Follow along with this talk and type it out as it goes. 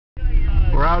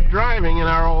We're out driving in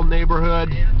our old neighborhood.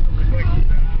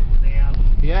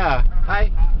 Yeah. Hi.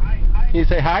 Can you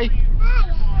say hi?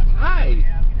 Hi.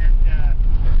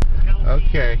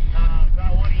 Okay.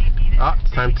 Oh,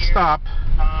 it's time to stop.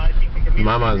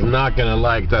 Mama's not gonna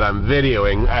like that I'm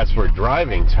videoing as we're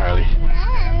driving, Charlie.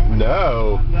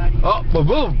 No. Oh,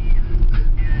 ba-boom.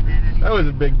 That was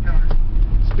a big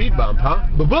speed bump, huh?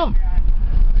 Ba-boom.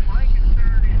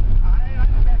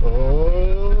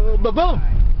 Oh, ba-boom.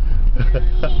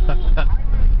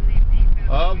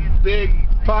 A big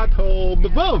pothole,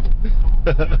 ba-boom.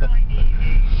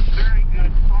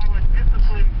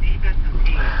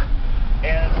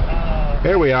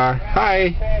 Here we are.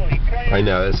 Hi. I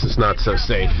know this is not so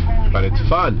safe, but it's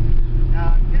fun.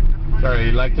 Sorry,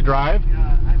 you like to drive?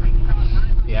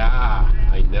 Yeah,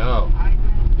 I know.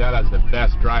 Dada's the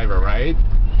best driver, right?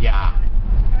 Yeah.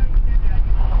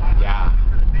 Yeah.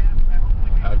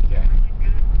 Okay.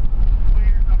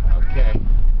 Okay.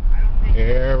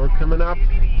 Here we're coming up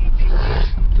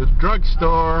to the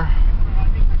drugstore.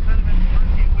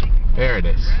 There it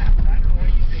is.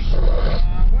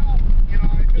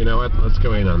 You know what? Let's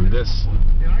go in on this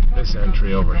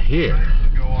entry over here.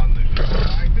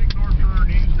 I think North Shore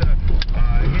needs to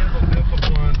handle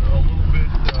discipline a little bit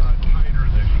tighter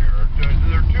this year.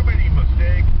 There are too many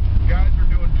mistakes. Guys are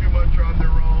doing too much on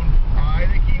their own. I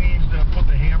think he needs to put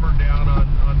the hammer down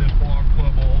on this ball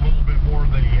club a little bit more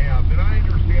than he has. And I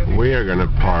understand. We are going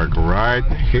to park right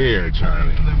here,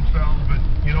 Charlie. But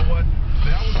you know what?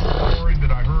 That was a story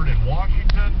that I heard in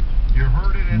Washington. You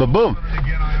heard it in Ba-boom.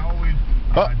 Again, I always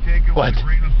take it with a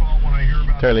grain of salt when I hear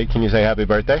about. Charlie, can you say happy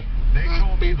birthday? They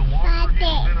told me the longer he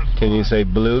was in a Can you say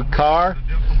blue car?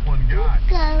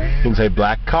 Can you say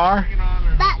black car?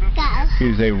 Black car. Can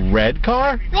you say red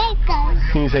car? Red car.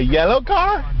 Can you say yellow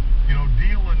car?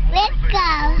 Red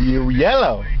car. You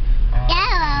yellow.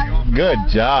 Yellow. Good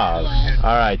job.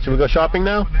 All right, should we go shopping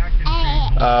now?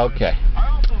 Okay.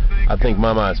 I think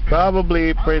Mama is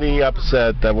probably pretty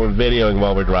upset that we're videoing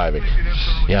while we're driving.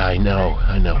 Yeah, I know.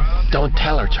 Don't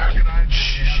tell her, Charlie.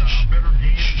 Shh, shh,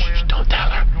 shh. Don't tell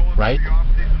her, right?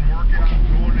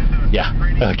 Okay. Yeah,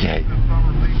 okay.